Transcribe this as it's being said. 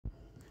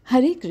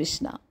Hare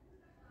Krishna.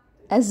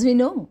 As we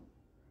know,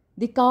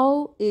 the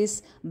cow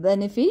is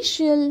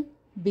beneficial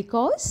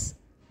because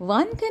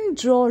one can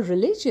draw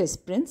religious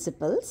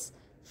principles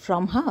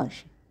from her.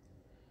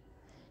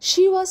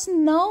 She was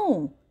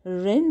now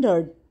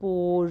rendered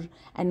poor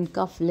and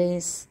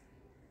cuffless.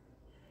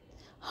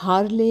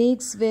 Her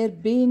legs were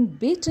being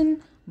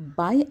beaten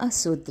by a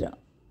Sudra.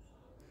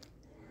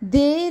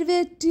 There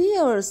were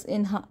tears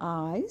in her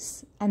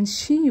eyes, and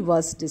she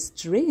was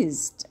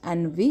distressed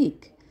and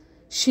weak.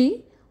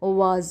 She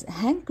was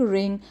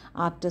hankering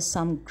after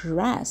some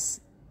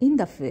grass in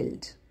the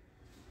field.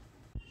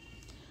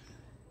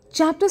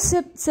 Chapter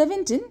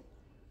 17,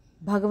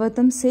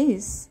 Bhagavatam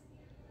says,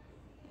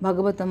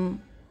 Bhagavatam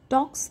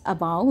talks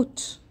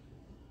about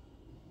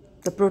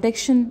the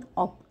protection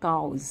of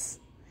cows.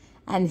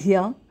 And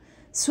here,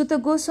 Suta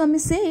Goswami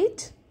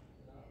said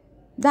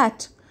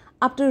that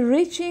after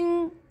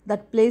reaching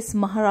that place,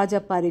 Maharaja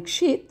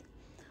Parikshit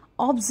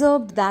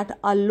observed that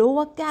a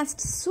lower caste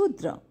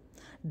Sudra,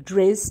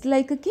 dressed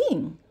like a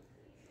king,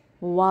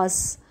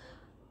 was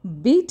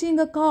beating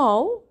a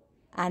cow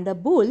and a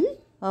bull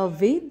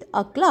with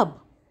a club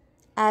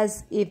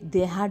as if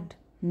they had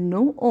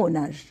no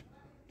owner.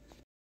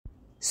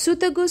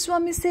 Suta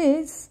Goswami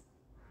says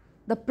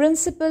the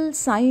principal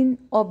sign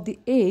of the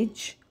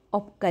age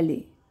of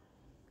Kali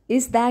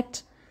is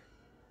that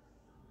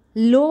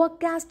lower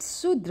caste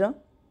Sudra,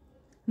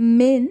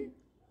 men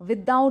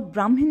without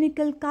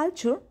Brahminical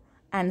culture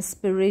and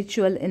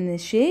spiritual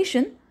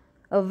initiation,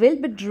 will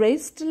be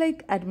dressed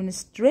like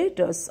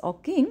administrators or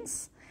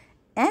kings,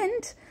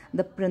 and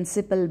the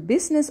principal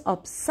business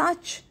of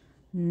such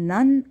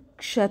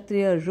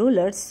non-kshatriya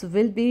rulers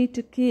will be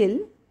to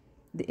kill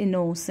the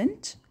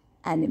innocent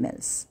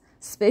animals,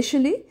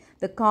 especially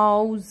the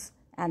cows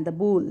and the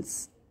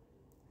bulls,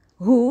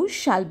 who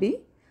shall be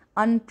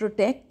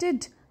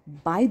unprotected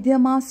by their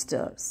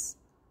masters.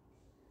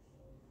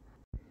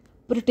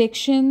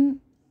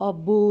 Protection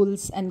of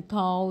bulls and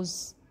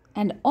cows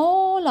and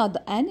all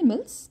other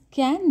animals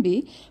can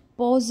be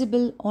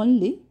possible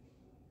only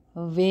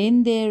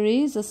when there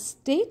is a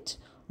state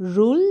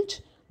ruled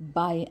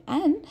by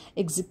an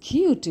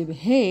executive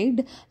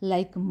head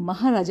like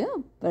Maharaja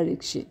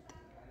Parikshit.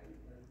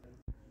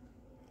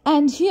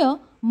 And here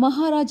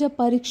Maharaja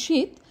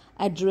Parikshit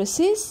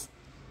addresses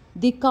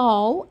the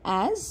cow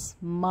as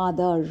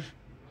mother,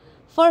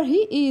 for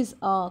he is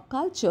a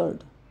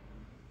cultured,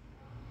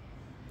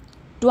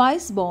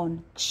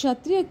 twice-born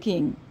Kshatriya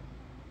king.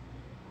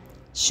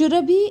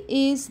 Surabhi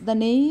is the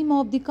name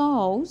of the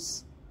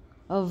cows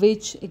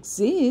which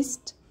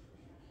exist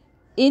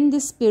in the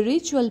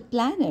spiritual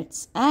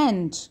planets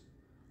and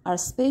are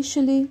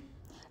specially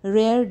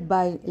reared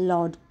by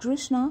Lord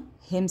Krishna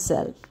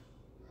himself.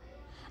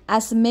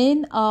 As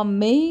men are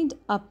made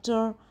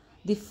after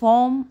the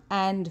form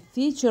and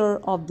feature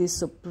of the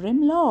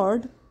Supreme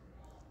Lord,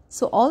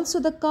 so also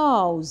the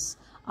cows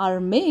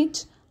are made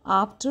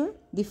after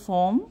the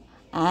form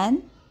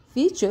and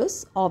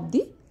features of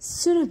the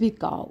Surabhi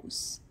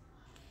cows.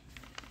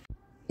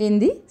 In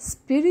the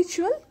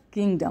spiritual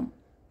kingdom,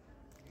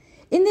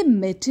 in the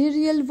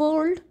material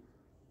world,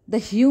 the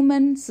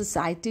human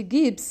society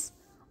gives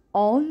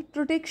all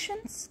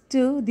protections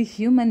to the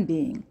human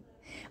being,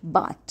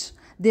 but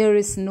there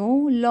is no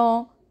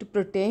law to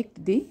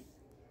protect the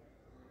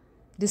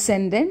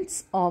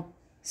descendants of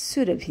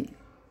Surabhi,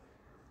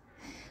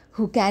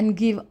 who can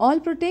give all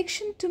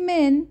protection to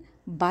men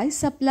by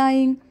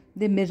supplying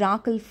the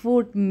miracle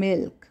food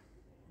milk,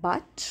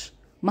 but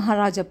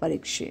Maharaja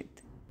Parikshit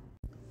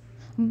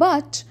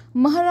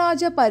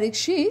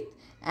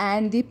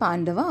and the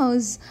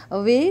Pandavas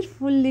were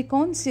fully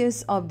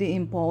conscious of the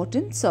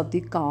importance of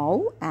the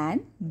cow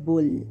and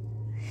bull,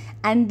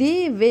 and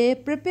they were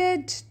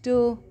prepared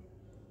to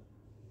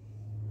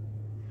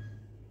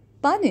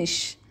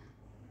punish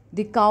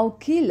the cow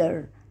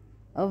killer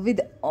with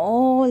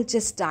all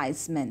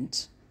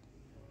chastisement,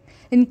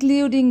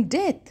 including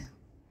death.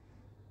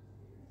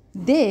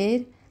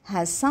 There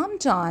has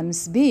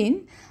sometimes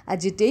been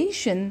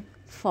agitation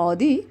for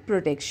the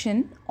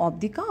protection of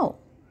the cow,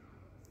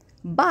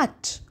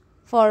 but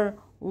for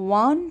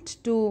want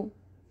to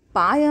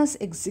pious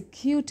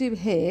executive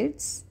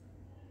heads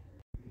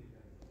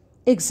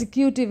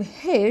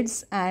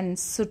and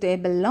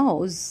suitable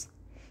laws,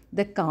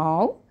 the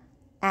cow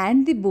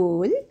and the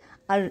bull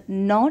are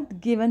not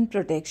given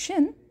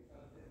protection.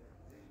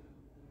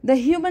 The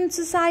human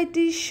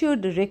society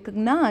should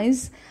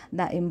recognize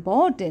the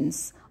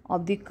importance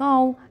of the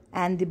cow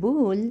and the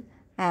bull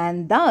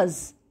and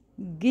thus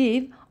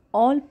give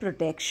all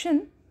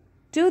protection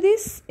to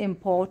these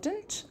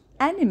important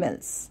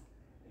animals,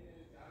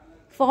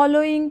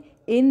 following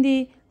in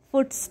the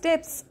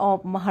footsteps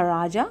of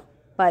Maharaja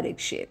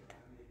Parikshit.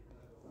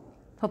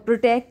 For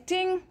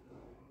protecting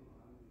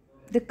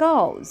the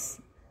cows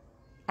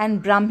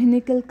and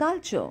Brahminical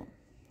culture,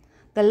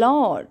 the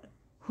Lord,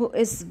 who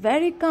is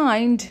very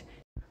kind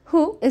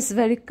to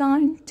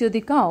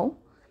the cow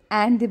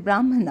and the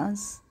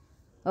Brahmanas,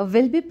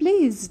 will be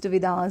pleased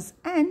with us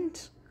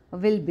and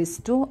will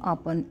bestow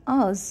upon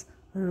us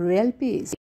real peace.